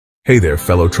Hey there,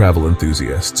 fellow travel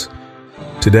enthusiasts.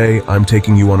 Today, I'm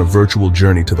taking you on a virtual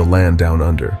journey to the land down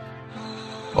under,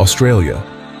 Australia.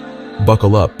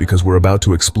 Buckle up because we're about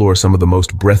to explore some of the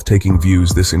most breathtaking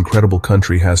views this incredible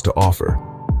country has to offer.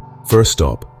 First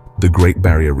stop, the Great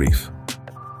Barrier Reef.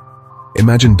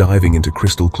 Imagine diving into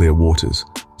crystal clear waters,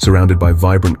 surrounded by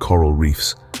vibrant coral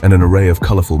reefs and an array of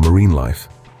colorful marine life.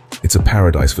 It's a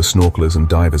paradise for snorkelers and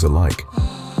divers alike.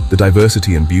 The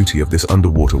diversity and beauty of this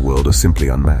underwater world are simply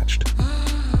unmatched.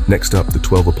 Next up, the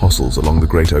 12 Apostles along the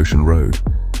Great Ocean Road.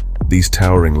 These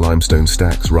towering limestone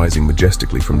stacks rising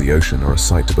majestically from the ocean are a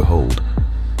sight to behold.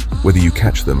 Whether you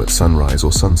catch them at sunrise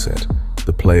or sunset,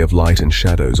 the play of light and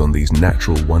shadows on these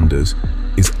natural wonders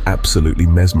is absolutely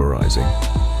mesmerizing.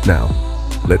 Now,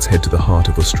 let's head to the heart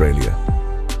of Australia,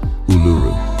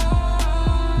 Uluru.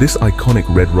 This iconic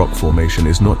red rock formation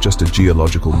is not just a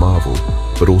geological marvel,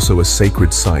 but also a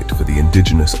sacred site for the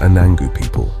indigenous Anangu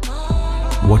people.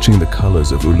 Watching the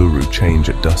colors of Uluru change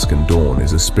at dusk and dawn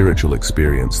is a spiritual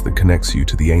experience that connects you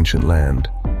to the ancient land.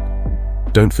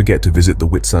 Don't forget to visit the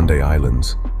Whitsunday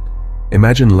Islands.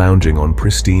 Imagine lounging on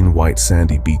pristine white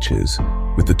sandy beaches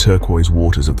with the turquoise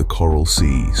waters of the Coral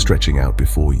Sea stretching out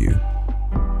before you.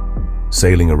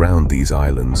 Sailing around these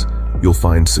islands, you'll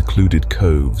find secluded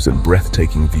coves and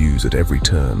breathtaking views at every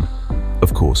turn.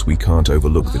 Of course, we can't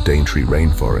overlook the Daintree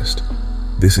rainforest.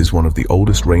 This is one of the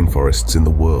oldest rainforests in the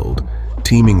world,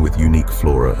 teeming with unique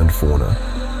flora and fauna.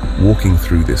 Walking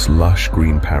through this lush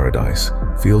green paradise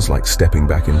feels like stepping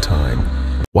back in time.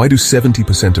 Why do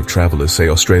 70% of travelers say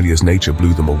Australia's nature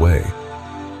blew them away?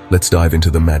 Let's dive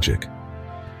into the magic.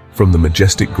 From the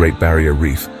majestic Great Barrier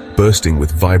Reef, bursting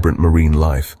with vibrant marine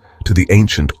life, to the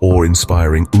ancient,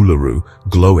 awe-inspiring Uluru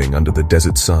glowing under the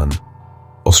desert sun,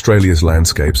 Australia's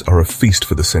landscapes are a feast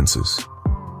for the senses.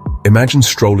 Imagine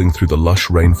strolling through the lush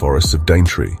rainforests of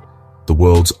Daintree, the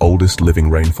world's oldest living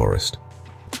rainforest,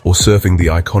 or surfing the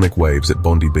iconic waves at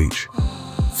Bondi Beach.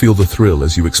 Feel the thrill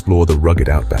as you explore the rugged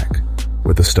outback,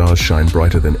 where the stars shine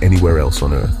brighter than anywhere else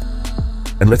on Earth.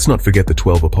 And let's not forget the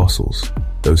 12 Apostles,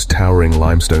 those towering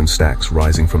limestone stacks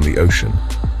rising from the ocean,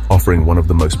 offering one of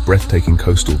the most breathtaking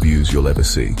coastal views you'll ever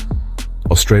see.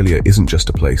 Australia isn't just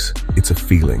a place, it's a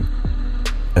feeling,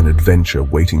 an adventure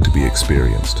waiting to be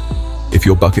experienced. If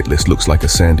your bucket list looks like a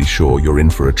sandy shore, you're in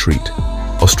for a treat.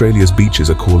 Australia's beaches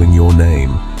are calling your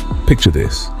name. Picture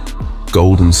this: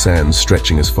 golden sands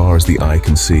stretching as far as the eye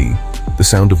can see, the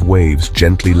sound of waves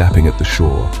gently lapping at the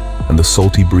shore, and the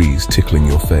salty breeze tickling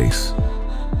your face.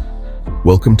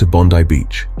 Welcome to Bondi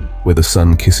Beach, where the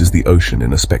sun kisses the ocean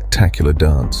in a spectacular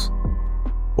dance.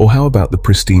 Or how about the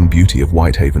pristine beauty of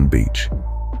Whitehaven Beach?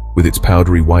 With its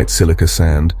powdery white silica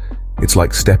sand, it's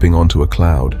like stepping onto a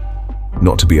cloud.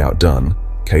 Not to be outdone,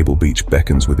 Cable Beach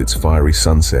beckons with its fiery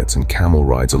sunsets and camel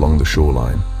rides along the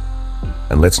shoreline.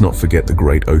 And let's not forget the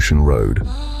Great Ocean Road,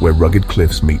 where rugged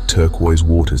cliffs meet turquoise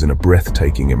waters in a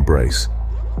breathtaking embrace.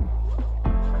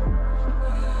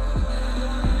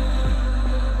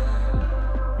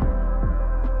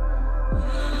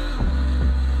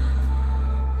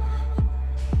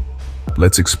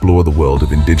 Let's explore the world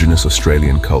of indigenous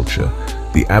Australian culture.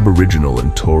 The Aboriginal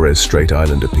and Torres Strait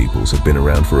Islander peoples have been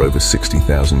around for over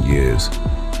 60,000 years,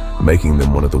 making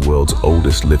them one of the world's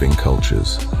oldest living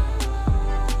cultures.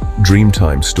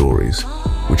 Dreamtime stories,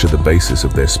 which are the basis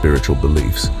of their spiritual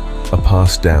beliefs, are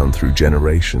passed down through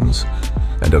generations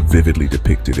and are vividly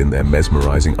depicted in their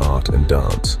mesmerizing art and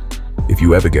dance. If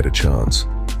you ever get a chance,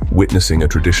 witnessing a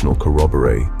traditional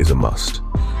corroboree is a must.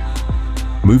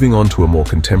 Moving on to a more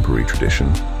contemporary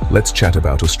tradition, let's chat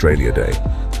about Australia Day.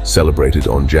 Celebrated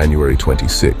on January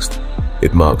 26th,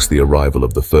 it marks the arrival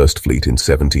of the First Fleet in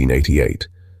 1788.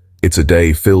 It's a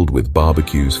day filled with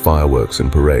barbecues, fireworks,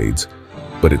 and parades,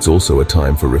 but it's also a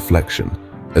time for reflection,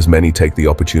 as many take the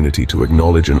opportunity to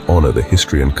acknowledge and honor the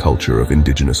history and culture of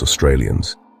Indigenous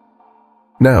Australians.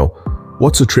 Now,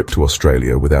 what's a trip to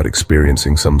Australia without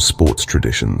experiencing some sports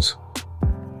traditions?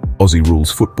 Aussie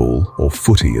rules football, or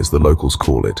footy as the locals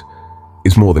call it,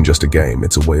 is more than just a game,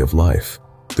 it's a way of life.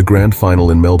 The grand final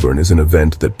in Melbourne is an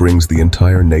event that brings the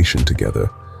entire nation together.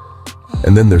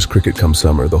 And then there's cricket come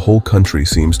summer. The whole country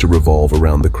seems to revolve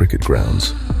around the cricket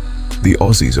grounds. The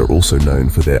Aussies are also known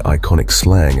for their iconic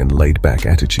slang and laid-back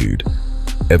attitude.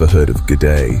 Ever heard of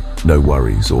 "G'day," "no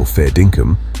worries," or "fair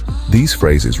dinkum"? These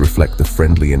phrases reflect the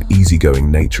friendly and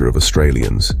easygoing nature of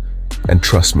Australians. And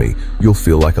trust me, you'll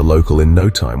feel like a local in no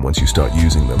time once you start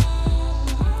using them.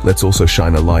 Let's also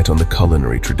shine a light on the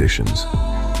culinary traditions.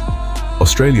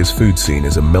 Australia's food scene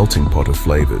is a melting pot of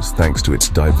flavors thanks to its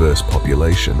diverse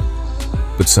population.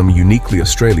 But some uniquely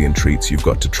Australian treats you've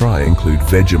got to try include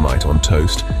Vegemite on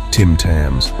toast, Tim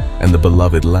Tams, and the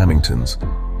beloved lamingtons.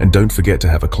 And don't forget to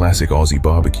have a classic Aussie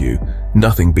barbecue.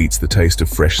 Nothing beats the taste of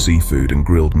fresh seafood and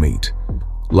grilled meat.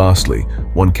 Lastly,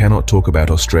 one cannot talk about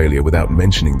Australia without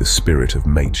mentioning the spirit of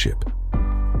mateship.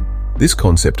 This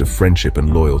concept of friendship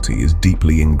and loyalty is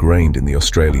deeply ingrained in the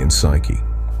Australian psyche.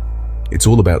 It's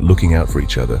all about looking out for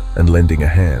each other and lending a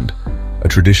hand, a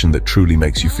tradition that truly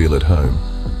makes you feel at home.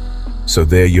 So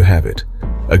there you have it,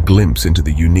 a glimpse into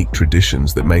the unique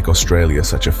traditions that make Australia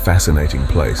such a fascinating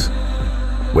place.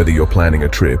 Whether you're planning a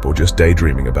trip or just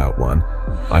daydreaming about one,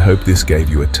 I hope this gave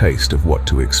you a taste of what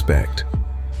to expect.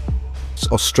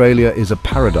 Australia is a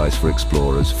paradise for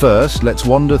explorers. First, let's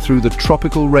wander through the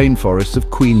tropical rainforests of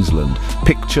Queensland.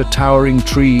 Picture towering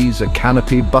trees, a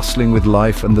canopy bustling with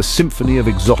life, and the symphony of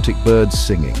exotic birds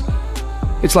singing.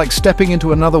 It's like stepping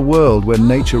into another world where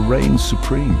nature reigns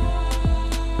supreme.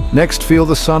 Next, feel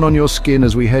the sun on your skin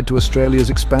as we head to Australia's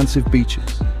expansive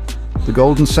beaches. The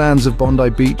golden sands of Bondi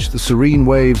Beach, the serene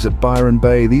waves at Byron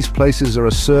Bay, these places are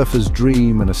a surfer's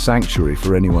dream and a sanctuary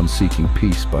for anyone seeking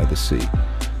peace by the sea.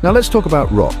 Now let's talk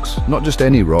about rocks. Not just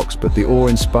any rocks, but the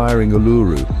awe-inspiring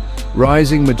Uluru.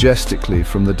 Rising majestically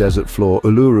from the desert floor,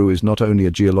 Uluru is not only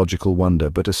a geological wonder,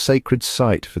 but a sacred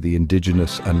site for the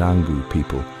indigenous Anangu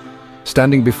people.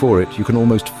 Standing before it, you can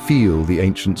almost feel the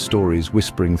ancient stories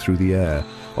whispering through the air.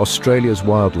 Australia's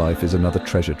wildlife is another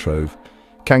treasure trove.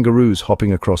 Kangaroos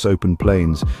hopping across open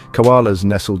plains, koalas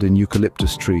nestled in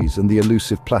eucalyptus trees, and the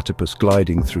elusive platypus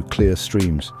gliding through clear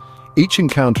streams. Each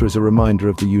encounter is a reminder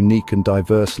of the unique and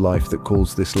diverse life that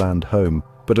calls this land home.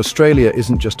 But Australia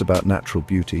isn't just about natural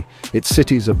beauty. Its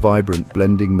cities are vibrant,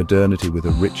 blending modernity with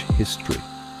a rich history.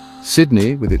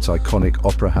 Sydney, with its iconic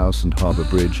Opera House and Harbour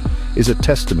Bridge, is a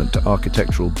testament to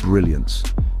architectural brilliance.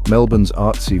 Melbourne's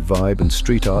artsy vibe and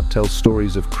street art tell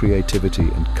stories of creativity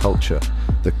and culture.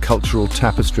 The cultural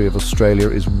tapestry of Australia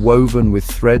is woven with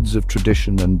threads of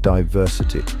tradition and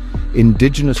diversity.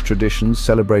 Indigenous traditions,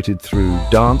 celebrated through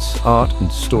dance, art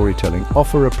and storytelling,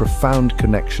 offer a profound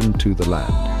connection to the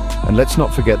land. And let's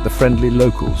not forget the friendly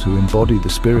locals who embody the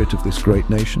spirit of this great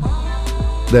nation.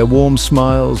 Their warm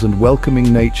smiles and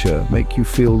welcoming nature make you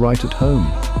feel right at home.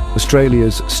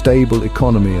 Australia's stable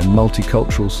economy and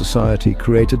multicultural society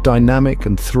create a dynamic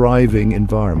and thriving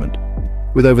environment.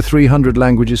 With over 300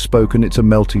 languages spoken, it's a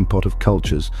melting pot of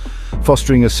cultures,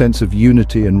 fostering a sense of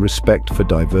unity and respect for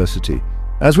diversity.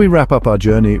 As we wrap up our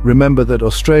journey, remember that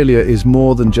Australia is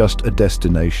more than just a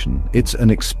destination. It's an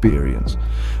experience.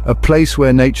 A place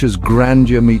where nature's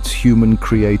grandeur meets human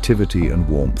creativity and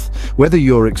warmth. Whether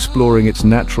you're exploring its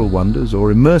natural wonders or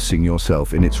immersing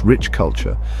yourself in its rich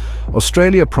culture,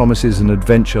 Australia promises an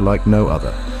adventure like no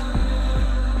other.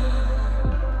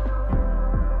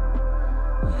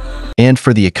 And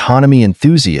for the economy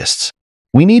enthusiasts,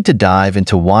 we need to dive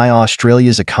into why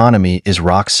Australia's economy is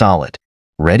rock solid.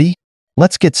 Ready?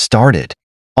 Let's get started.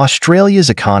 Australia's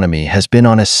economy has been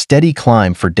on a steady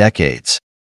climb for decades.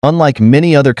 Unlike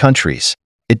many other countries,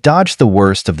 it dodged the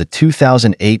worst of the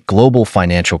 2008 global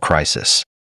financial crisis.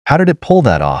 How did it pull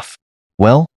that off?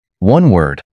 Well, one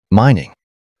word: mining.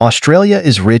 Australia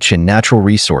is rich in natural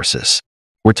resources.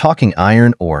 We're talking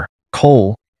iron ore,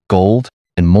 coal, gold,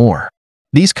 and more.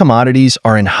 These commodities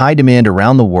are in high demand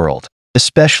around the world,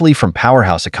 especially from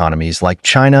powerhouse economies like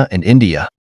China and India.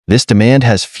 This demand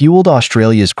has fueled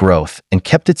Australia's growth and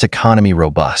kept its economy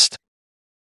robust.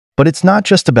 But it's not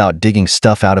just about digging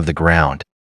stuff out of the ground.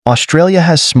 Australia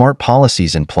has smart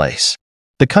policies in place.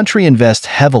 The country invests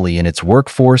heavily in its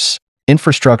workforce,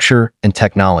 infrastructure, and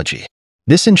technology.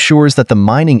 This ensures that the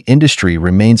mining industry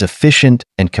remains efficient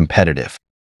and competitive.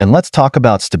 And let's talk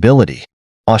about stability.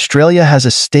 Australia has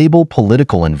a stable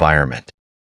political environment.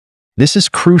 This is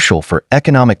crucial for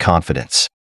economic confidence.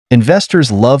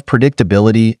 Investors love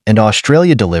predictability, and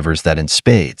Australia delivers that in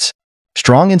spades.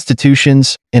 Strong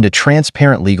institutions and a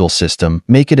transparent legal system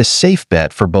make it a safe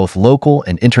bet for both local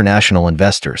and international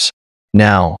investors.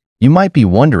 Now, you might be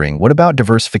wondering, what about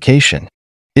diversification?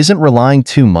 Isn't relying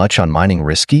too much on mining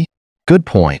risky? Good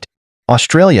point.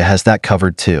 Australia has that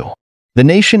covered too. The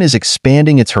nation is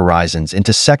expanding its horizons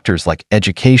into sectors like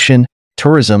education,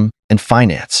 tourism, and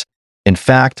finance. In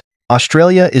fact,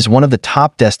 Australia is one of the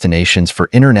top destinations for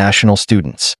international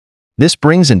students. This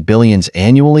brings in billions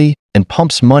annually and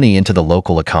pumps money into the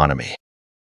local economy.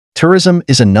 Tourism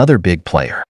is another big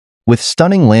player. With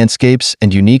stunning landscapes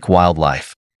and unique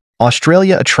wildlife,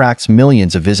 Australia attracts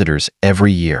millions of visitors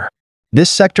every year. This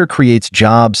sector creates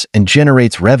jobs and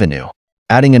generates revenue,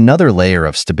 adding another layer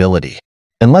of stability.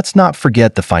 And let's not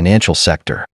forget the financial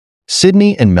sector.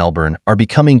 Sydney and Melbourne are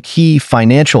becoming key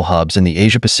financial hubs in the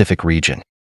Asia-Pacific region.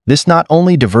 This not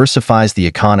only diversifies the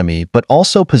economy, but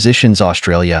also positions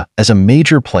Australia as a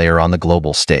major player on the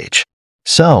global stage.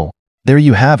 So, There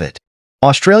you have it.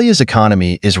 Australia's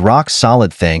economy is rock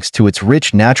solid thanks to its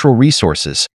rich natural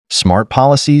resources, smart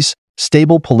policies,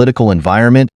 stable political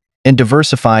environment, and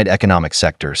diversified economic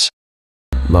sectors.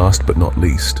 Last but not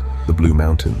least, the Blue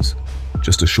Mountains.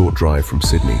 Just a short drive from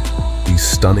Sydney, these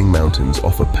stunning mountains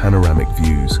offer panoramic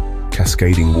views,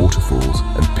 cascading waterfalls,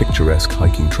 and picturesque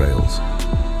hiking trails.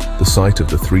 The sight of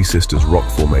the Three Sisters rock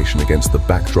formation against the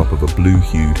backdrop of a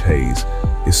blue-hued haze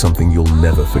is something you'll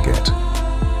never forget.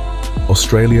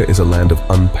 Australia is a land of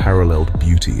unparalleled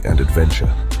beauty and adventure.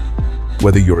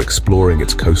 Whether you're exploring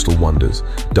its coastal wonders,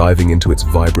 diving into its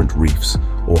vibrant reefs,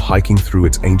 or hiking through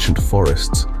its ancient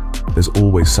forests, there's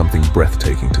always something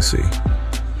breathtaking to see.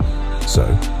 So,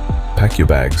 pack your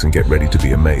bags and get ready to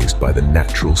be amazed by the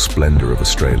natural splendor of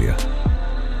Australia.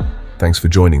 Thanks for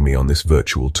joining me on this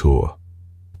virtual tour.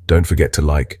 Don't forget to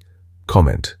like,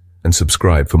 comment, and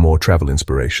subscribe for more travel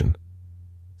inspiration.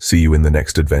 See you in the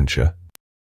next adventure.